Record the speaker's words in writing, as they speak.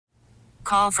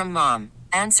call from mom.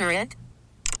 Answer it.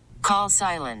 Call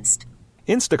silenced.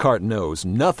 Instacart knows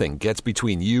nothing gets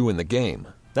between you and the game.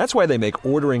 That's why they make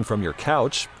ordering from your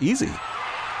couch easy.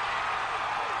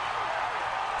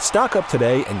 Stock up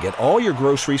today and get all your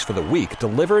groceries for the week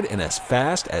delivered in as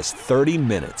fast as 30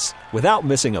 minutes without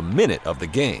missing a minute of the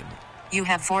game. You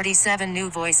have 47 new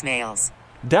voicemails.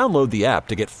 Download the app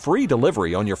to get free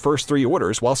delivery on your first 3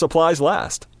 orders while supplies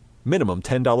last. Minimum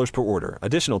 $10 per order.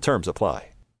 Additional terms apply.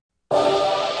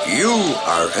 You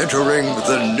are entering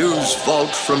the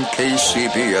NewsVault from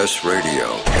KCBS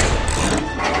Radio.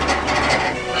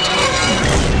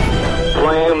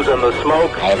 Flames and the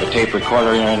smoke. I have a tape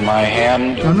recorder in my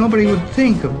hand. Now, nobody would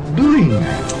think of doing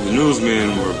that. The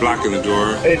newsmen were blocking the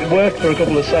door. It worked for a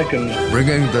couple of seconds.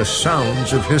 Bringing the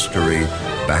sounds of history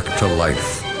back to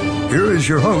life. Here is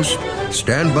your host,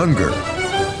 Stan Bunger.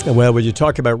 Well, when you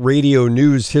talk about radio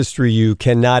news history, you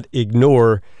cannot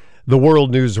ignore the World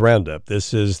News Roundup.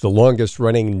 This is the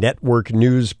longest-running network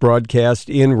news broadcast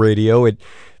in radio. It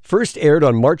first aired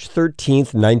on March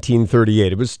 13th,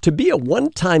 1938. It was to be a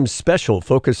one-time special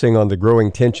focusing on the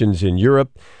growing tensions in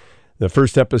Europe. The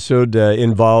first episode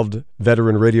involved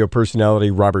veteran radio personality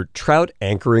Robert Trout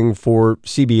anchoring for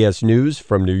CBS News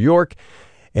from New York.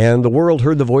 And the world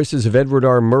heard the voices of Edward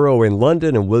R. Murrow in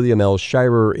London and William L.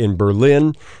 Shirer in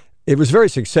Berlin. It was very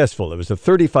successful. It was a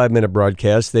 35-minute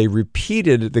broadcast. They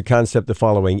repeated the concept the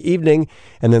following evening.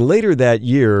 And then later that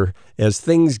year, as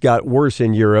things got worse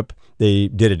in Europe, they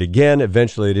did it again.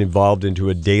 Eventually, it evolved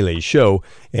into a daily show,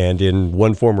 and in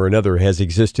one form or another has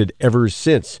existed ever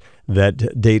since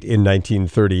that date in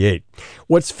 1938.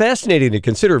 What's fascinating to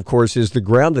consider, of course, is the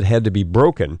ground that had to be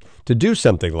broken to do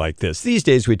something like this. These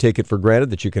days, we take it for granted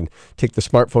that you can take the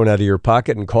smartphone out of your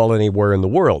pocket and call anywhere in the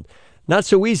world. Not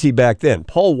so easy back then.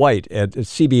 Paul White at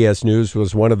CBS News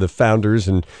was one of the founders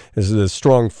and is the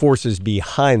strong forces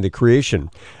behind the creation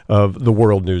of the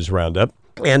World News Roundup.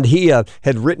 And he had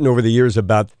written over the years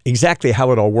about exactly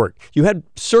how it all worked. You had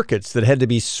circuits that had to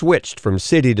be switched from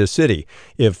city to city.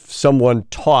 If someone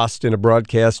tossed in a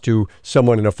broadcast to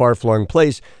someone in a far-flung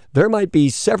place, there might be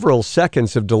several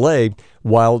seconds of delay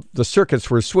while the circuits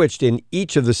were switched in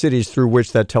each of the cities through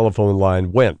which that telephone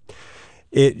line went.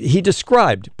 He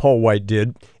described, Paul White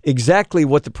did, exactly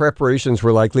what the preparations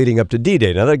were like leading up to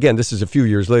D-Day. Now, again, this is a few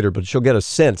years later, but you'll get a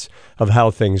sense of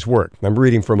how things work. I'm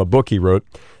reading from a book he wrote.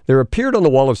 There appeared on the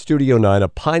wall of Studio 9 a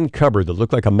pine cupboard that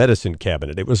looked like a medicine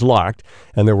cabinet. It was locked,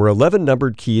 and there were 11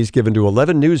 numbered keys given to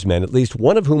 11 newsmen, at least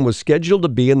one of whom was scheduled to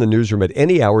be in the newsroom at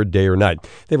any hour, day or night.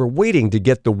 They were waiting to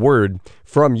get the word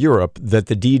from Europe that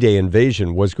the D-Day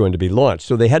invasion was going to be launched,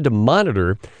 so they had to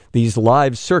monitor these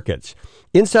live circuits.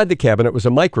 Inside the cabinet was a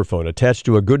microphone attached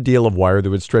to a good deal of wire that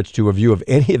would stretch to a view of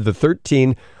any of the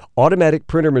 13 automatic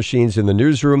printer machines in the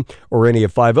newsroom or any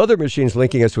of 5 other machines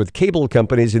linking us with cable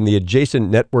companies in the adjacent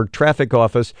network traffic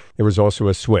office. There was also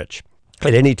a switch.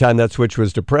 At any time that switch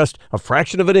was depressed a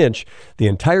fraction of an inch, the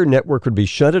entire network would be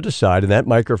shunted aside and that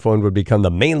microphone would become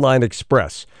the mainline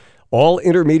express. All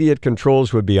intermediate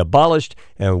controls would be abolished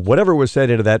and whatever was said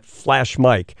into that flash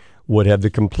mic would have the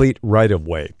complete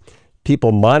right-of-way.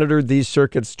 People monitored these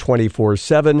circuits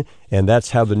 24/7, and that's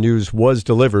how the news was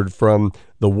delivered from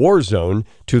the war zone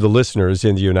to the listeners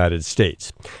in the United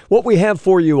States. What we have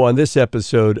for you on this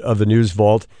episode of the News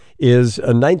Vault is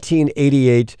a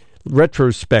 1988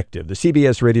 retrospective. The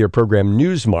CBS radio program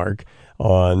Newsmark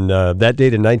on that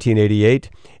date in 1988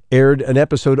 aired an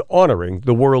episode honoring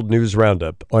the World News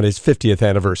Roundup on its 50th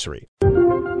anniversary.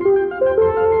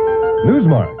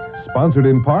 Newsmark. Sponsored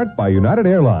in part by United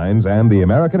Airlines and the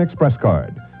American Express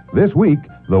card. This week,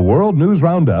 the World News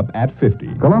Roundup at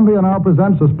 50. Columbia now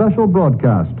presents a special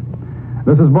broadcast.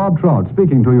 This is Bob Trout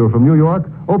speaking to you from New York,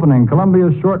 opening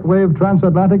Columbia's shortwave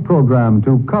transatlantic program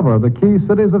to cover the key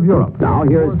cities of Europe. Now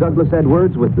here's Douglas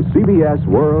Edwards with the CBS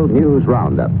World News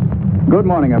Roundup. Good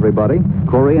morning, everybody.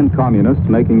 Korean communists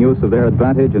making use of their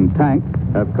advantage in tanks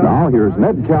have come. Now here's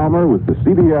Ned Calmer with the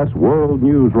CBS World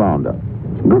News Roundup.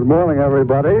 Good morning,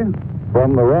 everybody.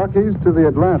 From the Rockies to the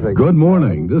Atlantic. Good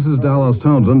morning. This is Dallas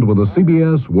Townsend with the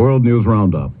CBS World News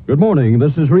Roundup. Good morning.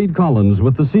 This is Reed Collins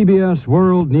with the CBS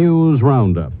World News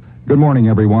Roundup. Good morning,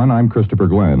 everyone. I'm Christopher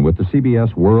Glenn with the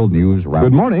CBS World News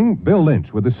Roundup. Good morning. Bill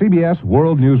Lynch with the CBS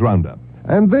World News Roundup.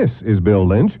 And this is Bill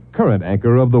Lynch, current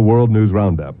anchor of the World News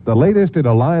Roundup, the latest in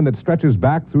a line that stretches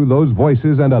back through those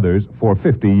voices and others for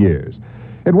 50 years.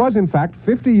 It was, in fact,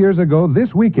 50 years ago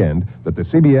this weekend that the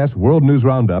CBS World News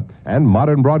Roundup and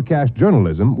modern broadcast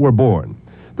journalism were born.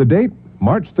 The date,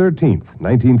 March 13th,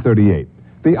 1938.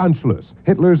 The Anschluss,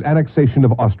 Hitler's annexation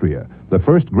of Austria, the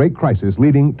first great crisis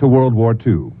leading to World War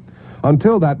II.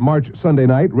 Until that March Sunday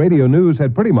night, radio news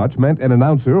had pretty much meant an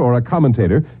announcer or a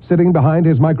commentator sitting behind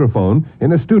his microphone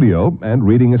in a studio and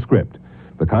reading a script.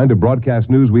 The kind of broadcast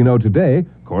news we know today,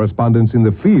 correspondents in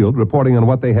the field reporting on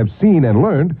what they have seen and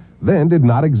learned, then did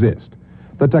not exist.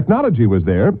 The technology was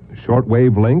there,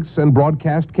 shortwave links and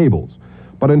broadcast cables.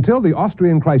 But until the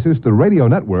Austrian crisis, the radio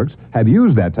networks had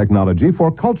used that technology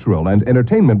for cultural and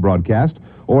entertainment broadcast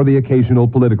or the occasional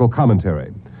political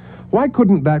commentary. Why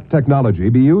couldn't that technology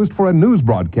be used for a news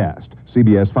broadcast?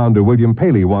 CBS founder William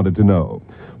Paley wanted to know.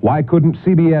 Why couldn't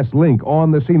CBS link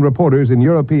on-the-scene reporters in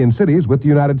European cities with the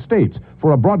United States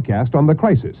for a broadcast on the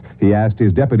crisis? He asked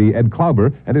his deputy, Ed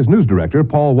Klauber, and his news director,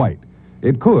 Paul White.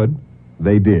 It could.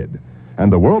 They did. And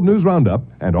the World News Roundup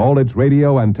and all its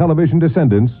radio and television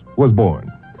descendants was born.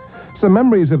 Some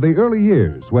memories of the early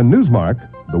years when Newsmark,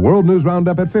 the World News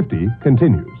Roundup at 50,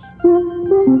 continues.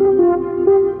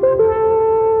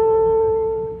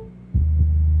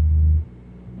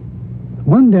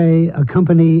 One day, a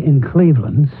company in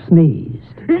Cleveland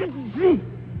sneezed.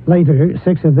 Later,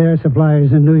 6 of their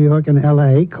suppliers in New York and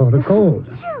L.A. caught a cold.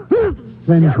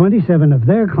 Then 27 of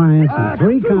their clients in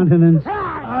 3 continents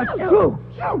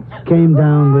came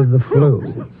down with the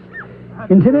flu.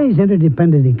 In today's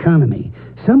interdependent economy,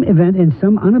 some event in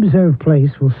some unobserved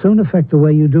place will soon affect the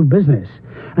way you do business,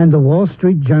 and the Wall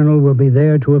Street Journal will be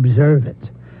there to observe it.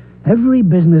 Every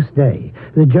business day,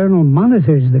 the Journal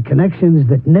monitors the connections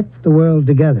that knit the world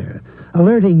together,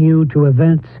 alerting you to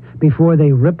events before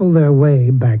they ripple their way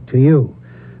back to you.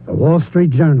 The Wall Street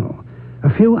Journal,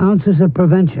 a few ounces of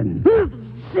prevention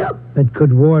that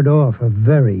could ward off a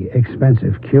very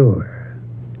expensive cure.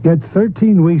 Get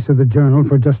 13 weeks of the Journal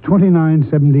for just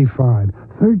 $29.75.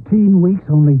 13 weeks,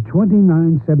 only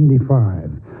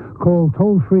 $29.75. Call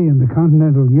toll-free in the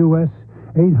continental U.S.,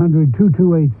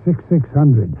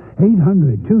 800-228-6600.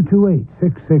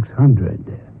 800-228-6600.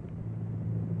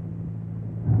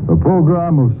 The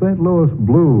program of St. Louis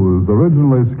Blues,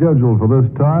 originally scheduled for this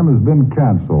time, has been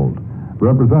canceled.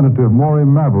 Representative Maury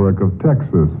Maverick of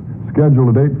Texas,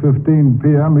 scheduled at 8:15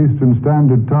 p.m. Eastern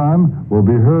Standard Time, will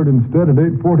be heard instead at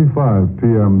 8:45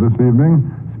 p.m. this evening,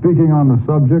 speaking on the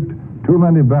subject, Too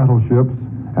Many Battleships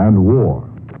and War.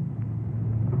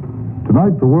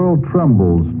 Tonight, the world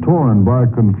trembles, torn by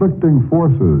conflicting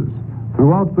forces.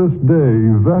 Throughout this day,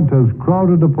 event has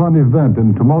crowded upon event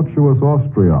in tumultuous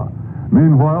Austria.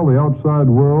 Meanwhile, the outside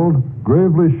world,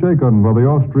 gravely shaken by the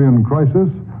Austrian crisis,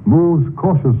 moves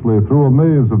cautiously through a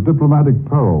maze of diplomatic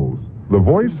perils. The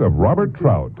voice of Robert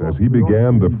Trout as he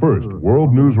began the first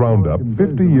World News Roundup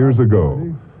 50 years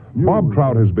ago. Bob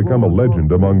Trout has become a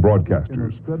legend among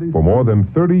broadcasters. For more than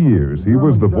 30 years, he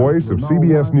was the voice of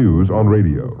CBS News on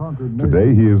radio.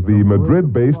 Today, he is the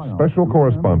Madrid-based special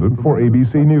correspondent for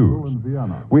ABC News.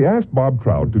 We asked Bob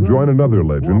Trout to join another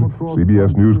legend,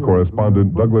 CBS News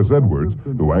correspondent Douglas Edwards,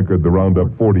 who anchored the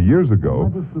Roundup 40 years ago,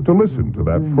 to listen to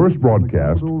that first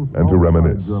broadcast and to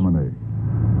reminisce.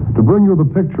 To bring you the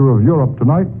picture of Europe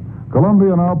tonight,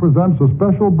 Columbia now presents a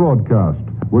special broadcast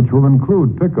which will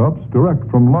include pickups direct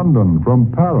from London, from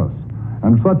Paris,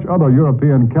 and such other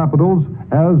European capitals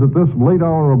as at this late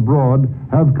hour abroad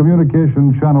have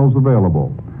communication channels available.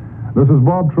 This is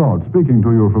Bob Trout speaking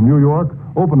to you from New York,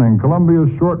 opening Columbia's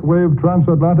shortwave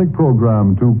transatlantic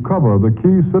program to cover the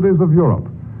key cities of Europe.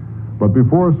 But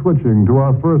before switching to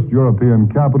our first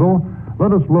European capital,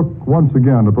 let us look once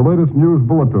again at the latest news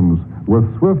bulletins with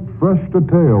swift, fresh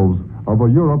details of a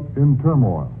Europe in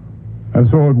turmoil. And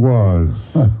so it was.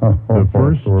 The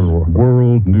first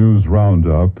World News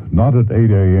Roundup, not at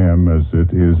 8 a.m. as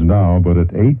it is now, but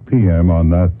at 8 p.m. on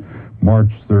that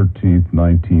March 13th,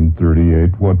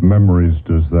 1938. What memories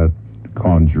does that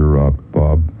conjure up,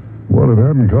 Bob? Well, it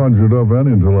hadn't conjured up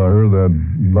any until I heard that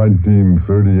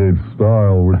 1938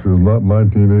 style, which is not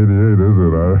 1988, is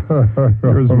it?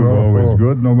 Yours was always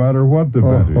good, no matter what the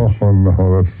vintage. Oh, no,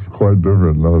 that's quite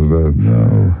different those days.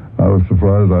 No. I was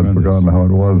surprised I'd forgotten how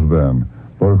it was then.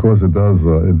 But, of course, it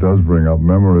does bring up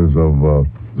memories of the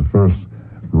first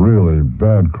really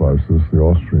bad crisis, the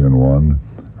Austrian one,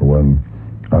 when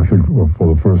I think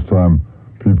for the first time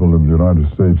people in the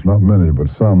United States, not many, but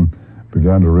some,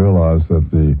 began to realize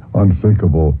that the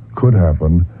unthinkable could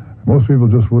happen. Most people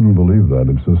just wouldn't believe that.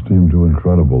 It just seemed too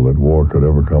incredible that war could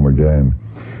ever come again.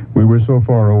 We were so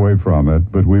far away from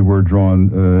it, but we were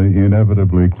drawn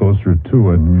inevitably closer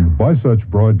to it by such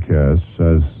broadcasts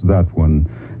as that one,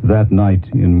 that night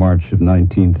in March of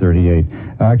 1938.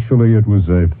 Actually, it was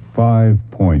a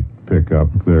 5-point pickup.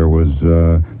 There was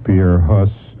Pierre Huss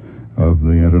of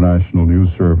the International News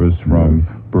Service from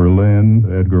Berlin,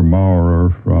 Edgar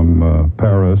Maurer from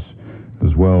Paris,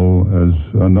 as well as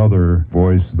another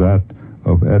voice, that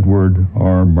of Edward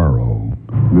R. Murrow.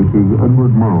 This is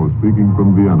Edward Murrow speaking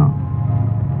from Vienna.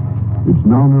 It's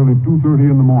now nearly 2:30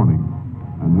 in the morning,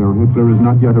 and Herr Hitler has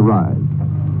not yet arrived.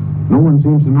 No one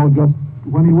seems to know just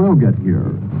when he will get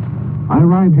here. I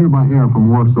arrived here by air from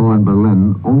Warsaw and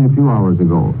Berlin only a few hours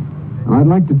ago, and I'd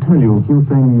like to tell you a few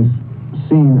things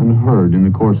seen and heard in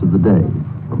the course of the day.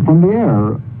 From the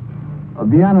air,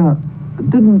 Vienna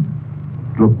didn't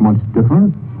look much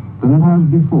different than it has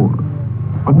before,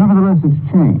 but nevertheless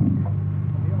it's changed.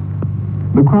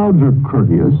 The crowds are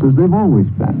courteous, as they've always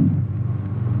been,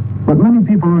 but many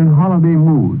people are in holiday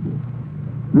mood.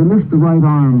 They lift the right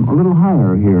arm a little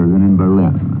higher here than in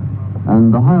Berlin,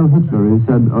 and the Heil Hitler is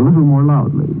said a little more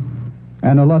loudly.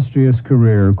 An illustrious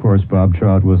career, of course, Bob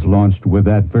Trout, was launched with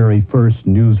that very first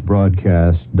news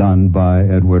broadcast done by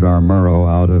Edward R. Murrow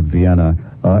out of Vienna.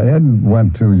 Ed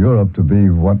went to Europe to be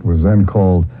what was then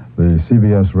called the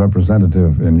CBS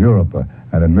representative in Europe,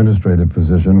 an administrative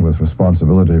position with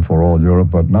responsibility for all Europe,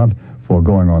 but not for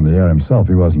going on the air himself.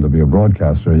 He wasn't to be a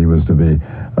broadcaster. He was to be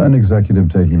an executive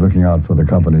looking out for the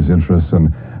company's interests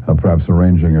and perhaps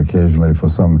arranging occasionally for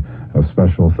some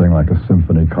special thing like a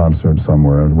symphony concert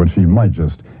somewhere, which he might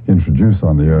just introduce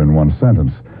on the air in one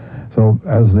sentence. So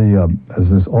as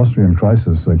this Austrian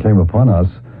crisis came upon us,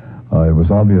 it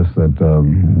was obvious that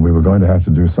we were going to have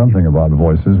to do something about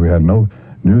voices. We had no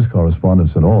news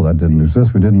correspondents at all. That didn't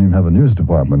exist. We didn't even have a news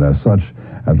department as such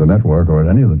at the network or at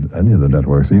any of the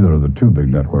networks, either of the two big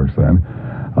networks then.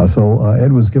 So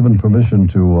Ed was given permission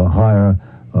to hire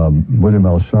William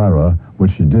L. Shirer,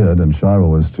 which he did, and Shirer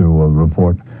was to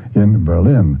report in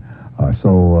Berlin.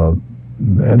 So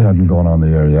Ed hadn't gone on the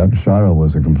air yet. Shirer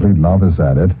was a complete novice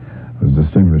at it. He was a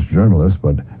distinguished journalist,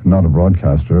 but not a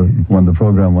broadcaster. When the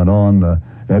program went on,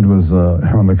 Ed was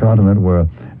on the continent where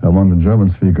among the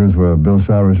German speakers where Bill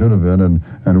Shirer should have been,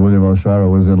 and William L. Shirer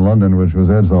was in London, which was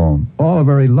Ed's home. All a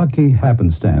very lucky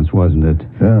happenstance, wasn't it?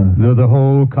 Yeah. The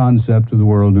whole concept of the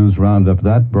World News Roundup,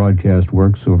 that broadcast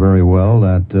worked so very well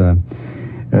that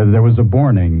there was a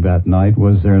warning that night,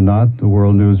 was there not, the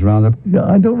World News Roundup? Yeah,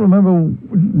 I don't remember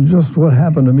just what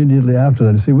happened immediately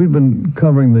after that. See, we've been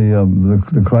covering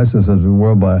the crisis, as it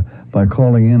were, by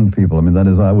calling in people. I mean, that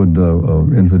is, I would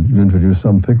introduce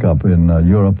some pickup in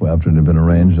Europe after it had been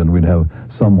arranged, and we'd have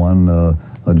someone,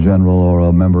 a general or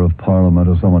a member of parliament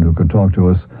or someone who could talk to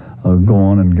us, go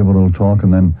on and give a little talk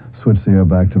and then switch the air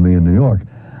back to me in New York.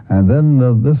 And then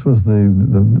this was the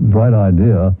bright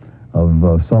idea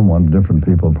of someone, different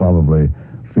people probably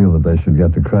feel that they should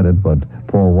get the credit, but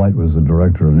Paul White was the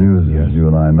director of news, yes, as you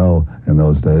and I know, in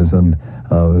those days, and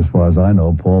as far as I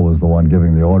know, Paul was the one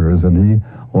giving the orders, and he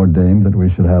ordained that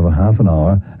we should have a half an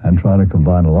hour and try to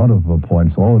combine a lot of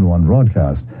points all in one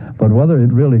broadcast. But whether it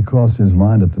really crossed his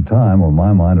mind at the time, or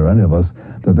my mind, or any of us,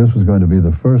 that this was going to be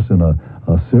the first in a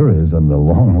series, and a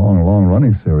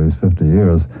long-running series, 50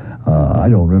 years, I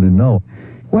don't really know.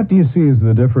 What do you see as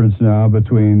the difference now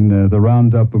between the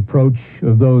Roundup approach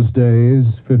of those days,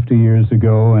 50 years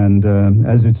ago, and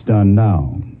as it's done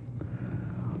now?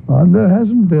 There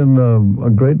hasn't been a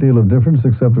great deal of difference,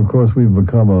 except, of course, we've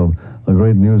become a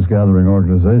great news-gathering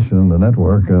organization, the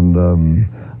network, and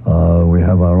we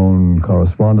have our own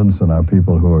correspondents and our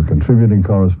people who are contributing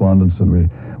correspondence, and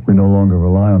we no longer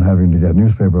rely on having to get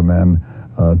newspaper men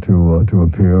to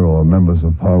appear, or members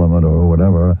of parliament or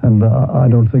whatever. And I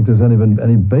don't think there's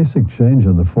any basic change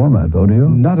in the format, though, do you?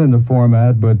 Not in the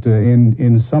format, but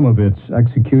in some of its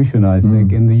execution, I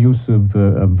think, in the use of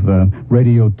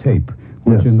radio tape,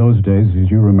 which yes, in those days, as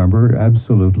you remember,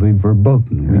 absolutely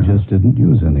verboten. Yeah. We just didn't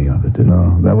use any of it, did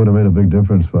No, we? that would have made a big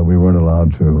difference, but we weren't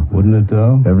allowed to. Wouldn't it,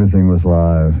 though? Everything was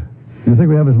live. Do you think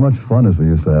we have as much fun as we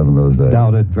used to have in those days?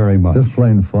 Doubt it very much. Just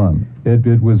plain fun.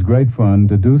 It was great fun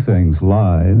to do things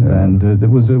live, yeah, and it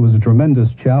was a tremendous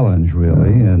challenge, really.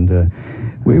 Yeah. And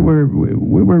we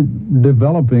were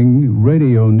developing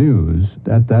radio news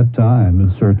at that time,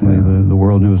 and certainly the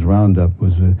World News Roundup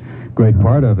was a great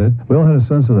part of it. We all had a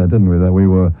sense of that, didn't we? That we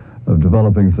were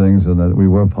developing things, and that we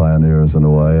were pioneers in a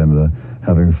way, and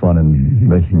having fun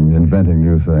and inventing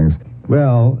new things.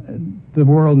 Well, the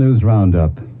World News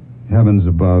Roundup, heavens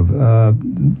above,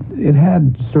 it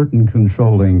had certain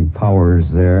controlling powers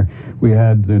there. We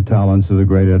had the talents of the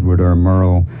great Edward R.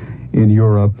 Murrow in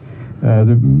Europe.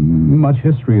 Much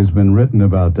history has been written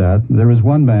about that. There is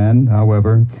one man,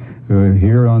 however,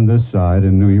 here on this side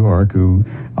in New York, who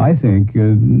I think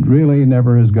really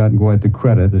never has gotten quite the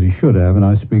credit that he should have, and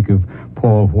I speak of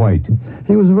Paul White.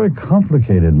 He was a very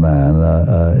complicated man.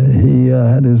 He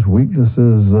had his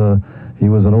weaknesses. he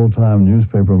was an old-time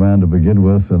newspaper man to begin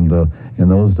with, and in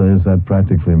those days that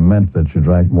practically meant that you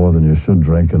drank more than you should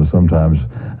drink, and sometimes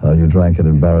you drank at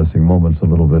embarrassing moments a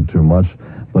little bit too much.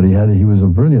 But he was a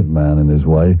brilliant man in his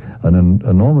way, an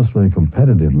enormously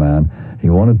competitive man. He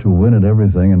wanted to win at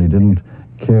everything, and he didn't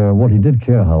care. Well, he did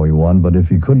care how he won, but if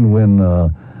he couldn't win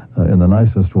in the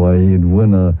nicest way, he'd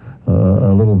win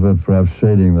a little bit, perhaps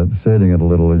shading it a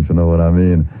little, if you know what I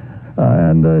mean.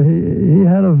 And he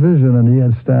had a vision, and he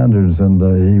had standards, and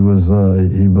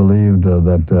he believed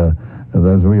that,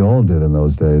 as we all did in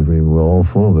those days, we were all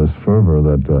full of this fervor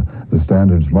that the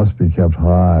standards must be kept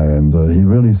high, and he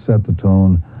really set the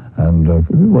tone. And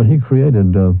he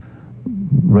created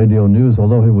radio news,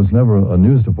 although it was never a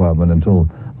news department until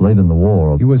late in the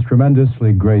war. He was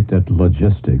tremendously great at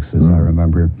logistics, as I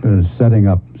remember, setting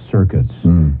up circuits,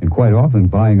 and quite often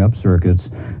buying up circuits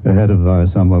ahead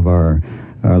of some of our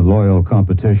loyal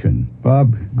competition.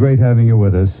 Bob, great having you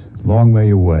with us. Long may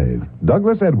you wave.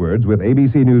 Douglas Edwards with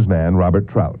ABC Newsman Robert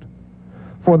Trout.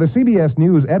 For the CBS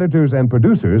News editors and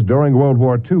producers during World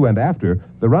War II and after,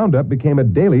 the Roundup became a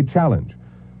daily challenge.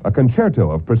 A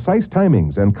concerto of precise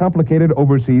timings and complicated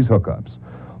overseas hookups.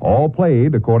 All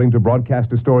played, according to broadcast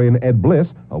historian Ed Bliss,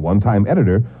 a one-time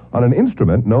editor, on an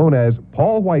instrument known as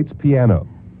Paul White's piano.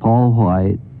 Paul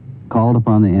White called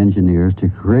upon the engineers to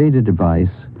create a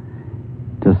device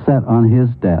to set on his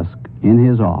desk in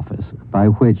his office by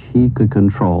which he could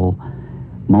control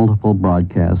multiple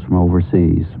broadcasts from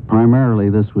overseas. Primarily,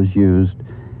 this was used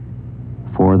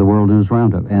for the World News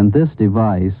Roundup. And this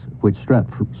device, which stretched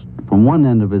from one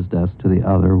end of his desk to the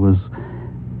other, was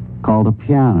called a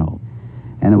piano.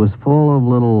 And it was full of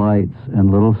little lights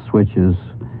and little switches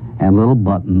and little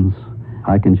buttons.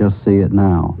 I can just see it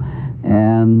now.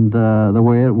 And the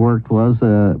way it worked was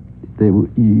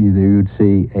you'd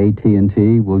see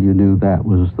AT&T. Well, you knew that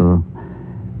was the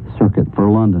circuit for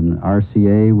London.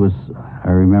 RCA I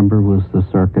remember, was the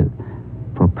circuit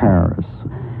for Paris.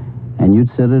 And you'd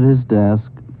sit at his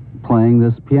desk playing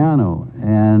this piano,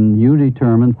 and you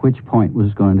determined which point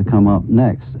was going to come up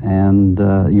next. And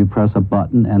you press a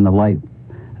button, and the light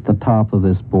at the top of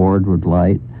this board would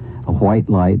light, a white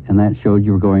light, and that showed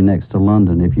you were going next to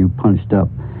London. If you punched up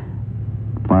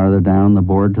farther down the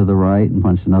board to the right and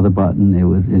punched another button, it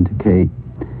would indicate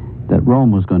that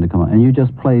Rome was going to come up. And you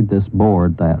just played this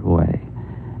board that way.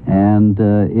 And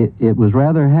it was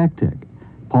rather hectic.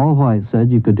 Paul White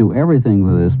said you could do everything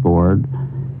with this board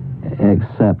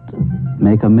except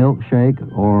make a milkshake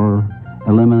or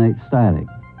eliminate static.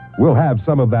 We'll have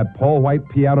some of that Paul White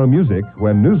piano music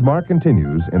when Newsmark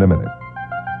continues in a minute.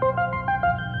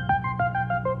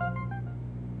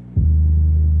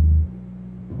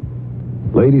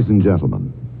 Ladies and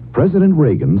gentlemen, President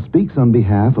Reagan speaks on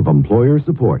behalf of employer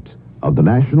support of the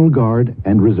National Guard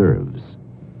and Reserves.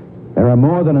 There are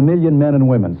more than 1 million men and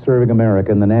women serving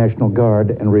America in the National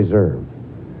Guard and Reserve.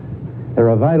 They're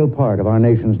a vital part of our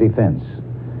nation's defense.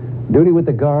 Duty with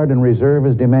the Guard and Reserve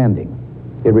is demanding.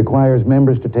 It requires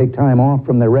members to take time off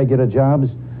from their regular jobs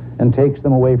and takes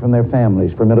them away from their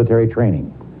families for military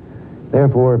training.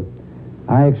 Therefore,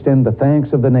 I extend the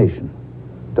thanks of the nation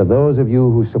to those of you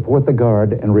who support the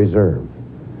Guard and Reserve.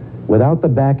 Without the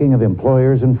backing of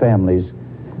employers and families,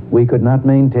 we could not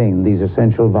maintain these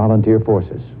essential volunteer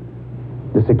forces.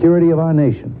 The security of our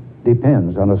nation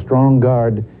depends on a strong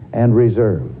Guard and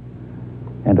Reserve.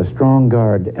 And a strong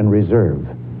Guard and Reserve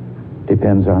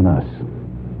depends on us.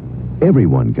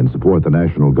 Everyone can support the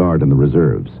National Guard and the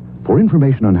Reserves. For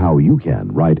information on how you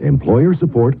can, write Employer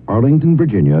Support, Arlington,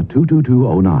 Virginia,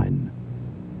 22209.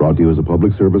 Brought to you as a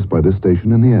public service by this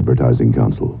station and the Advertising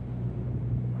Council.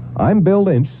 I'm Bill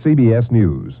Lynch, CBS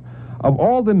News. Of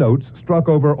all the notes struck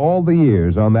over all the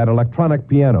years on that electronic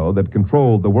piano that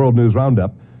controlled the World News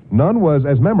Roundup, none was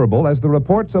as memorable as the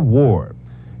reports of war.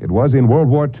 It was in World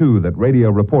War II that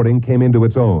radio reporting came into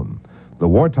its own. The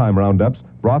wartime roundups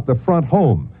brought the front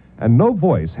home, and no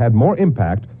voice had more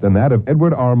impact than that of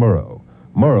Edward R. Murrow.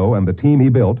 Murrow and the team he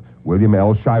built, William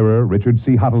L. Shirer, Richard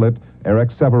C. Huttelet,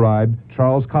 Eric Severide,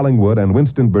 Charles Collingwood, and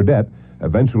Winston Burdett,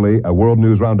 eventually a World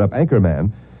News Roundup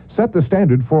anchorman, set the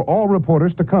standard for all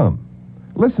reporters to come.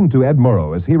 Listen to Ed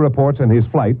Murrow as he reports on his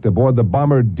flight aboard the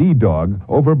bomber D-Dog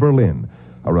over Berlin,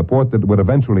 a report that would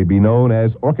eventually be known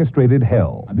as Orchestrated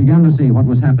Hell. I began to see what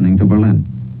was happening to Berlin.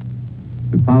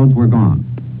 The clouds were gone,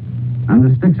 and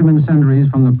the sticks of incendiaries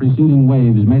from the preceding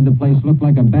waves made the place look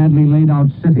like a badly laid-out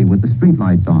city with the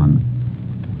streetlights on.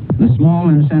 The small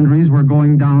incendiaries were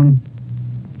going down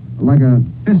like a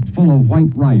fistful of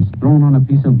white rice thrown on a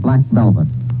piece of black velvet.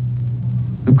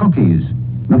 The cookies,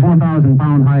 the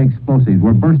 4,000-pound high explosives,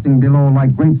 were bursting below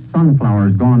like great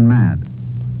sunflowers gone mad.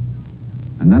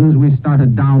 And then as we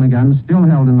started down again, still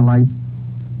held in the light,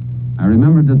 I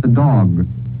remembered that the dog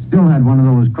still had one of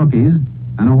those cookies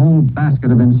and a whole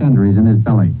basket of incendiaries in his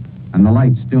belly, and the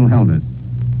light still held it.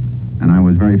 And I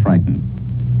was very frightened.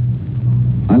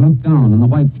 I looked down, and the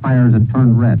white fires had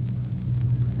turned red.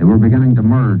 They were beginning to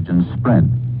merge and spread,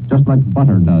 just like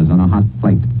butter does on a hot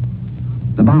plate.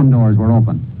 The bomb doors were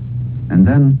open. And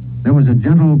then there was a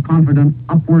gentle, confident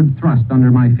upward thrust under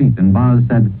my feet, and Boz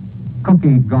said,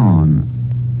 "Cookie gone."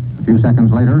 A few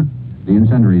seconds later, the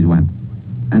incendiaries went,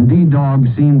 and D-Dog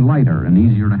seemed lighter and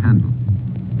easier to handle.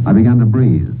 I began to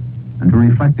breathe and to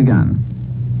reflect again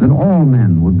that all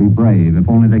men would be brave if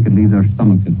only they could leave their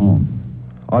stomachs at home.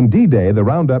 On D-Day, the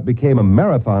roundup became a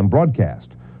marathon broadcast.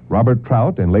 Robert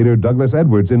Trout and later Douglas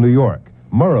Edwards in New York,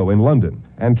 Murrow in London,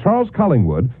 and Charles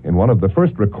Collingwood in one of the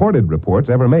first recorded reports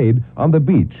ever made on the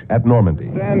beach at Normandy.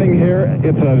 Standing here,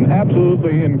 it's an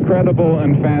absolutely incredible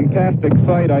and fantastic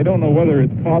sight. I don't know whether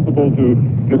it's possible to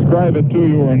describe it to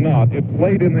you or not. It's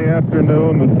late in the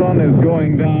afternoon, the sun is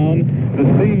going down, the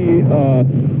sea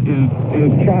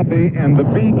is choppy, and the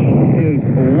beach is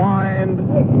lined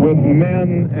with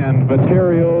men and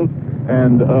materials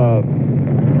and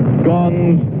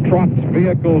guns, trucks,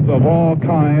 vehicles of all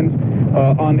kinds.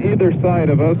 On either side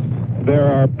of us, there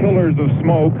are pillars of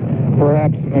smoke,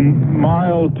 perhaps a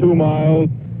mile, 2 miles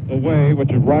away,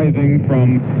 which is rising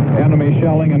from enemy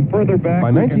shelling, and further back...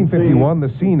 By 1951, the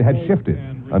scene had shifted.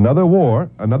 Another war,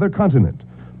 another continent.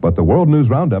 But the World News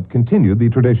Roundup continued the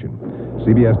tradition.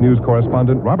 CBS News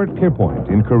correspondent Robert Pierpoint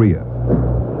in Korea.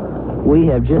 We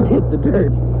have just hit the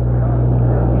dirt.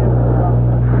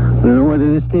 I don't know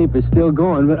whether this tape is still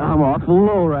going, but I'm awful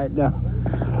low right now.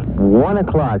 1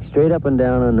 o'clock, straight up and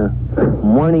down on the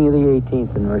morning of the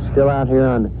 18th, and we're still out here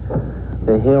on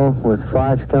the hill with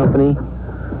Fox Company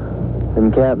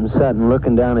and Captain Sutton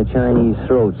looking down at Chinese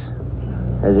throats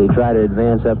as they try to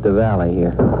advance up the valley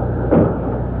here.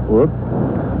 Whoop.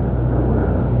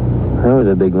 That was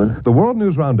a big one. The World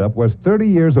News Roundup was 30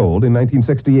 years old in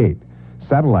 1968.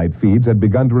 Satellite feeds had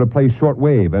begun to replace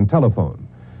shortwave and telephone.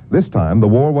 This time, the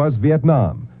war was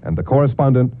Vietnam, and the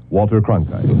correspondent, Walter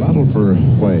Cronkite. The battle for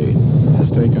Hue has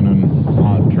taken an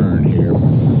odd turn here.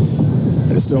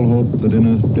 There's still hope that in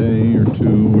a day or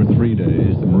 2 or 3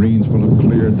 days, the Marines will have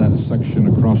cleared that section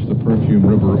across the Perfume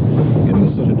River in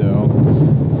the Citadel,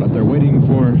 but they're waiting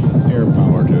for air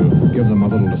power to give them a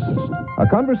little assist. A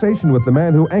conversation with the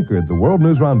man who anchored the World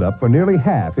News Roundup for nearly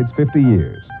half its 50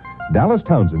 years. Dallas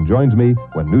Townsend joins me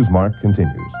when Newsmark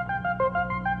continues.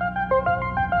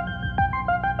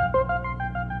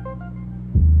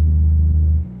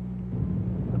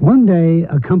 One day,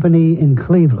 a company in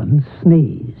Cleveland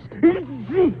sneezed.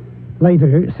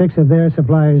 Later, 6 of their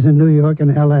suppliers in New York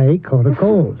and L.A. caught a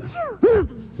cold.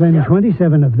 Then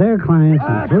 27 of their clients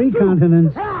in 3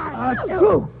 continents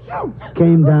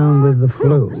came down with the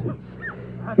flu.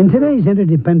 In today's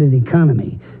interdependent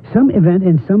economy, some event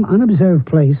in some unobserved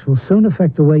place will soon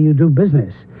affect the way you do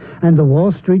business, and the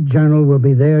Wall Street Journal will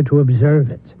be there to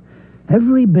observe it.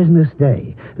 Every business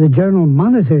day, the Journal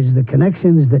monitors the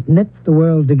connections that knit the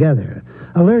world together,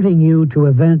 alerting you to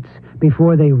events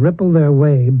before they ripple their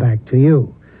way back to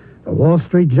you. The Wall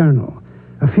Street Journal,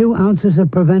 a few ounces of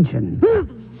prevention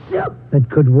that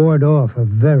could ward off a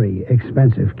very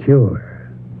expensive cure.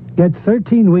 Get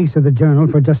 13 weeks of the Journal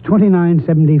for just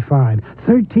 $29.75.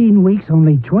 13 weeks,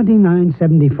 only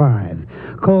 $29.75.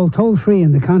 Call toll-free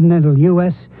in the continental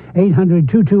U.S.,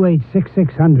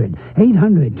 800-228-6600.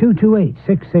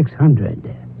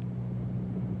 800-228-6600.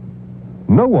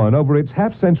 No one over its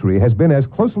half-century has been as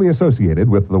closely associated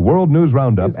with the World News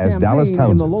Roundup as Dallas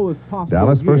Townsend.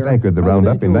 Dallas first anchored the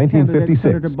Roundup in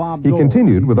 1956. He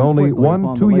continued with only one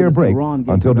 2-year break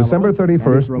until December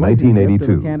 31st,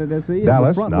 1982.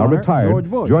 Dallas, now retired,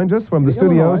 joins us from the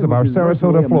studios of our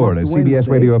Sarasota, Florida CBS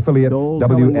Radio affiliate,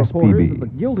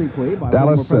 WSPB.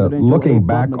 Dallas, looking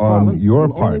back on your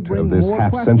part of this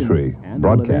half-century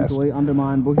broadcast,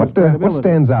 what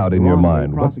stands out in your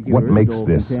mind? What makes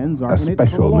this a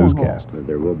special newscast?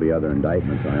 There will be other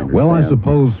indictments, I understand. Well, I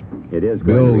suppose,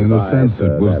 Bill, in a sense,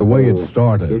 it was the way it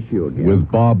started, with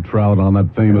Bob Trout on that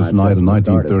famous night in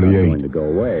 1938.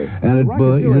 And it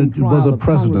was a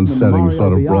precedent-setting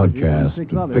sort of broadcast,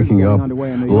 picking up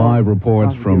live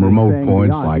reports from remote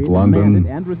points like London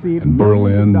and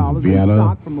Berlin,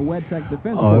 Vienna.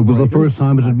 It was the first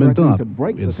time it had been done.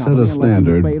 It set a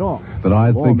standard that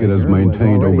I think it has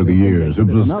maintained over the years. It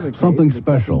was something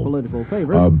special.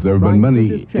 There have been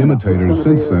many imitators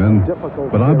since then,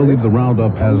 but I believe the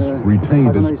Roundup has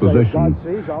retained its position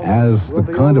as the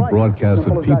kind of broadcast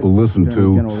that people listen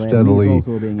to steadily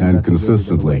and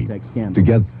consistently. To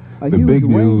get the big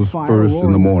news first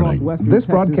in the morning. This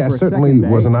broadcast certainly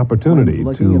was an opportunity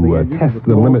to test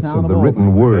the limits of the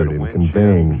written word in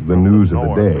conveying the news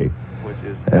of the day.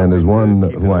 And as one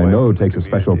who I know takes a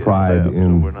special pride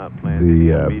in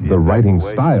the writing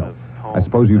style, I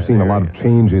suppose you've seen a lot of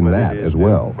change in that as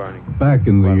well. Back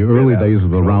in the early days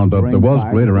of the Roundup, there was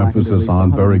greater emphasis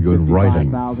on very good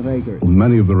writing.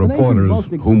 Many of the reporters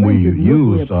whom we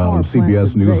used on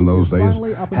CBS News in those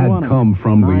days had come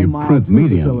from the print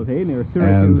medium,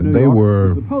 and they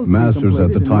were masters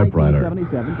at the typewriter.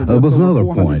 There was another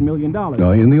point.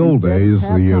 In the old days,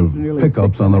 the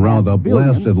pickups on the Roundup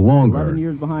lasted longer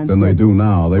than they do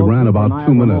now. They ran about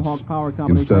 2 minutes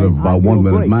instead of about 1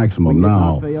 minute maximum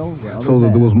now, so that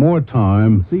there was more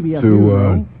time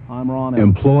to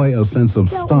employ a sense of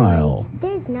style.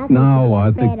 Now,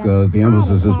 I think the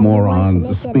emphasis is more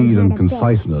on speed and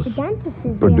conciseness.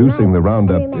 Producing the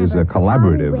Roundup is a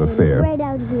collaborative affair.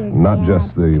 Not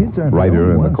just the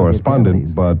writer and the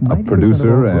correspondent, but a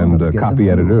producer and a copy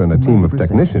editor and a team of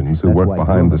technicians who work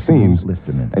behind the scenes.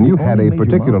 And you had a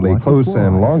particularly close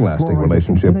and long-lasting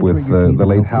relationship with the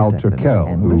late Hal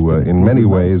Turkel, who in many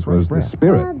ways was the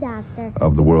spirit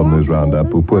of the World News Roundup,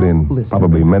 who put in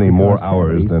probably many more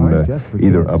hours than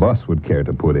either of us would care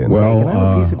to put in. Well,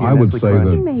 I would say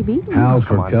that Hal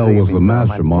Turkel was the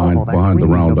mastermind behind the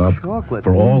Roundup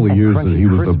for all the years that he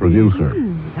was the producer.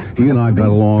 He and I got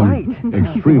along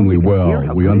extremely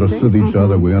well. We understood each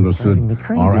other. We understood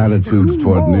our attitudes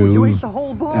toward news,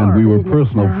 and we were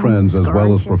personal friends as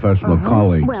well as professional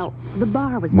colleagues.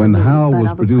 When Hal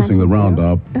was producing the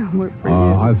Roundup,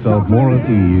 I felt more at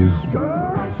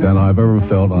ease than I've ever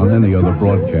felt on any other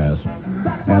broadcast.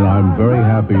 And I'm very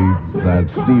happy that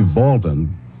Steve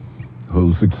Baldwin,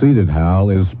 who succeeded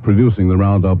Hal, is producing the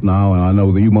Roundup now, and I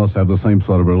know that you must have the same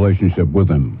sort of relationship with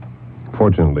him.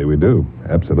 Fortunately, we do.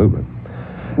 Absolutely.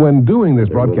 When doing this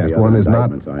broadcast, one is not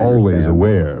always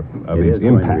aware of its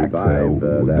impact.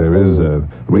 There is a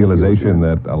realization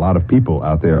that a lot of people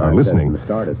out there are listening,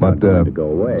 but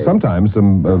sometimes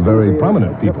some very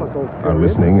prominent people are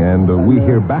listening, and we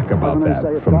hear back about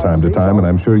that from time to time, and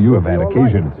I'm sure you have had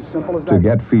occasion to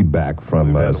get feedback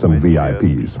from some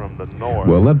VIPs.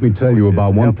 Well, let me tell you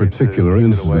about one particular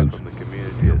incident.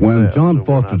 When John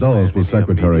Foster Dulles was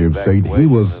Secretary of State, he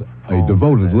was a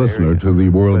devoted listener to the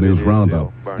World News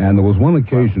Roundup. And there was one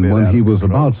occasion when he was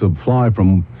about to fly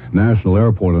from National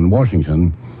Airport in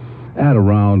Washington at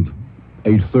around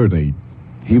 8:30.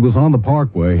 He was on the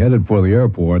Parkway headed for the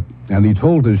airport, and he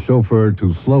told his chauffeur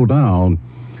to slow down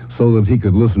so that he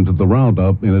could listen to the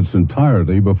Roundup in its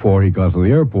entirety before he got to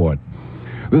the airport.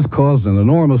 This caused an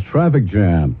enormous traffic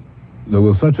jam. There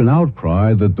was such an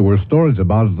outcry that there were stories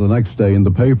about it the next day in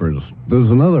the papers. There's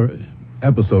another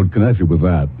episode connected with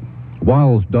that.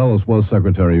 While Dulles was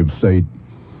Secretary of State,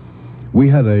 we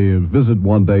had a visit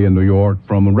one day in New York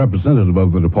from a representative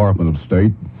of the Department of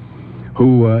State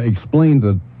who explained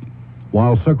that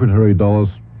while Secretary Dulles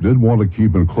did want to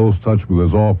keep in close touch with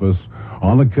his office,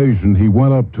 on occasion he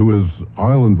went up to his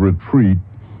island retreat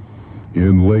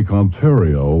in Lake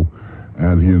Ontario,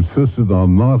 and he insisted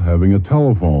on not having a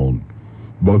telephone,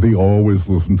 but he always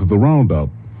listened to the Roundup.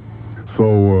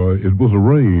 So it was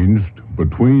arranged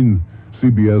between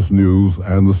CBS News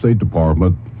and the State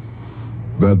Department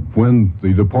that when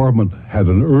the department had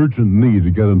an urgent need to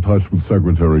get in touch with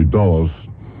Secretary Dulles,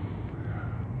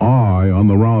 I, on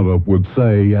the Roundup, would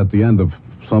say at the end of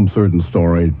some certain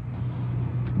story,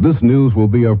 this news will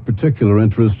be of particular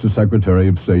interest to Secretary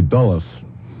of State Dulles.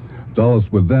 Dulles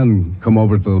would then come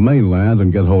over to the mainland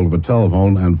and get hold of a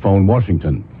telephone and phone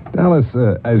Washington. Dallas,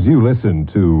 as you listen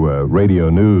to radio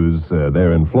news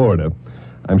there in Florida,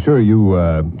 I'm sure you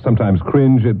sometimes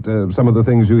cringe at some of the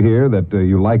things you hear, that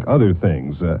you like other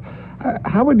things.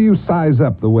 How would you size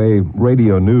up the way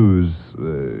radio news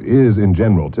is in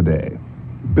general today?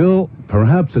 Bill,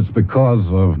 perhaps it's because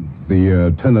of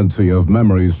the tendency of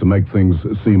memories to make things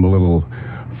seem a little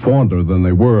fonder than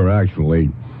they were, actually.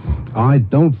 I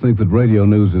don't think that radio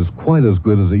news is quite as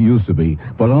good as it used to be.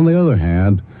 But on the other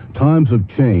hand, times have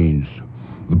changed.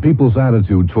 The people's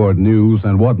attitude toward news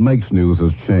and what makes news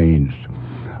has changed.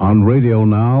 On radio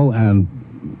now and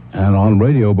on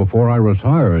radio before I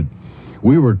retired,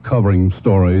 we were covering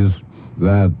stories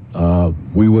that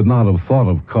we would not have thought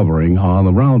of covering on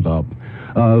the Roundup.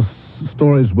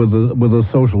 Stories with a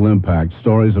social impact,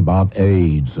 stories about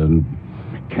AIDS and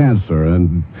cancer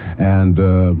and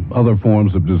other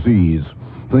forms of disease,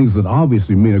 things that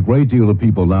obviously mean a great deal to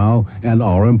people now and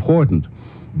are important.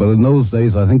 But in those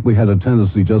days, I think we had a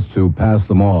tendency just to pass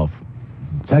them off.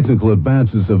 Technical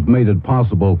advances have made it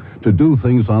possible to do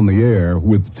things on the air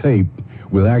with tape,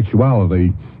 with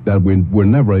actuality, that we were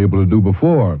never able to do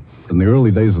before. In the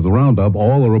early days of the Roundup,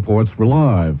 all the reports were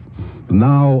live.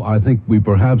 Now, I think we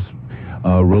perhaps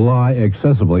rely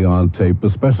excessively on tape,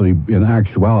 especially in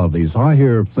actualities. I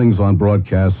hear things on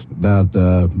broadcasts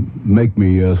that make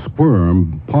me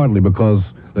squirm, partly because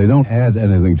they don't add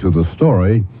anything to the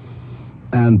story,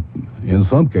 and in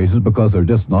some cases because they're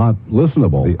just not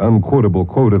listenable. The unquotable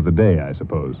quote of the day, I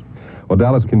suppose. Well,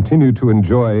 Dallas, continue to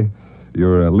enjoy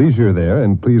your leisure there,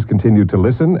 and please continue to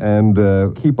listen and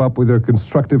keep up with your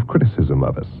constructive criticism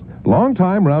of us.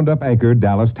 Longtime Roundup anchor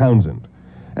Dallas Townsend.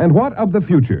 And what of the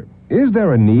future? Is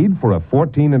there a need for a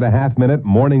 14.5-minute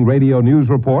morning radio news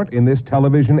report in this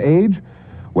television age?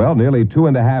 Well, nearly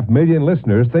 2.5 million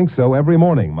listeners think so every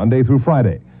morning, Monday through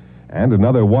Friday. And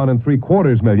another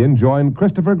 1.75 million join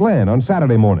Christopher Glenn on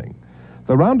Saturday morning.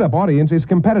 The Roundup audience is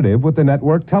competitive with the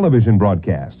network television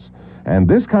broadcasts. And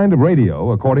this kind of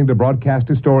radio, according to broadcast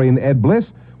historian Ed Bliss,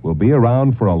 will be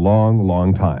around for a long,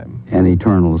 long time. An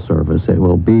eternal service. It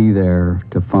will be there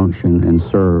to function and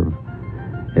serve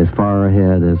as far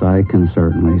ahead as I can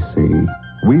certainly see.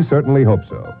 We certainly hope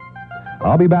so.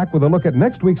 I'll be back with a look at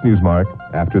next week's Newsmark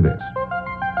after this.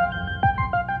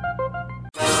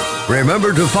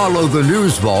 Remember to follow the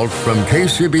NewsVault from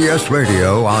KCBS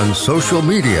Radio on social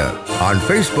media. On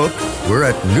Facebook, we're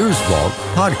at NewsVault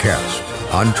Podcast.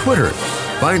 On Twitter,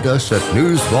 find us at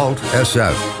NewsVault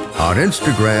SF. On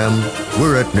Instagram,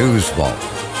 we're at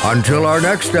NewsVault. Until our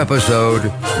next episode,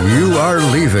 you are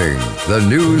leaving the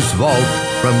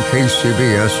NewsVault from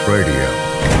KCBS Radio.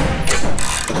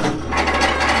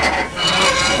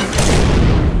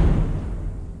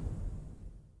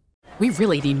 We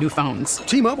really need new phones.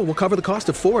 T-Mobile will cover the cost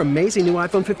of 4 amazing new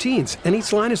iPhone 15s, and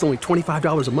each line is only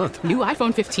 $25 a month. New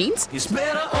iPhone 15s? It's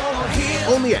better over here.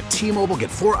 Only at T-Mobile, get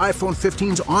 4 iPhone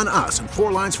 15s on us and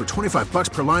 4 lines for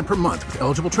 $25 per line per month with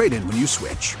eligible trade-in when you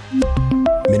switch.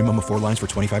 Minimum of 4 lines for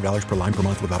 $25 per line per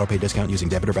month with autopay discount using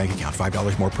debit or bank account.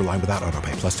 $5 more per line without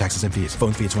autopay, plus taxes and fees.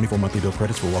 Phone fee at 24 monthly bill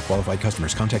credits for well-qualified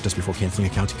customers. Contact us before canceling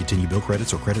account to continue bill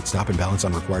credits or credit stop and balance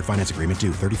on required finance agreement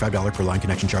due. $35 per line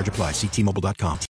connection charge applies. See T-Mobile.com.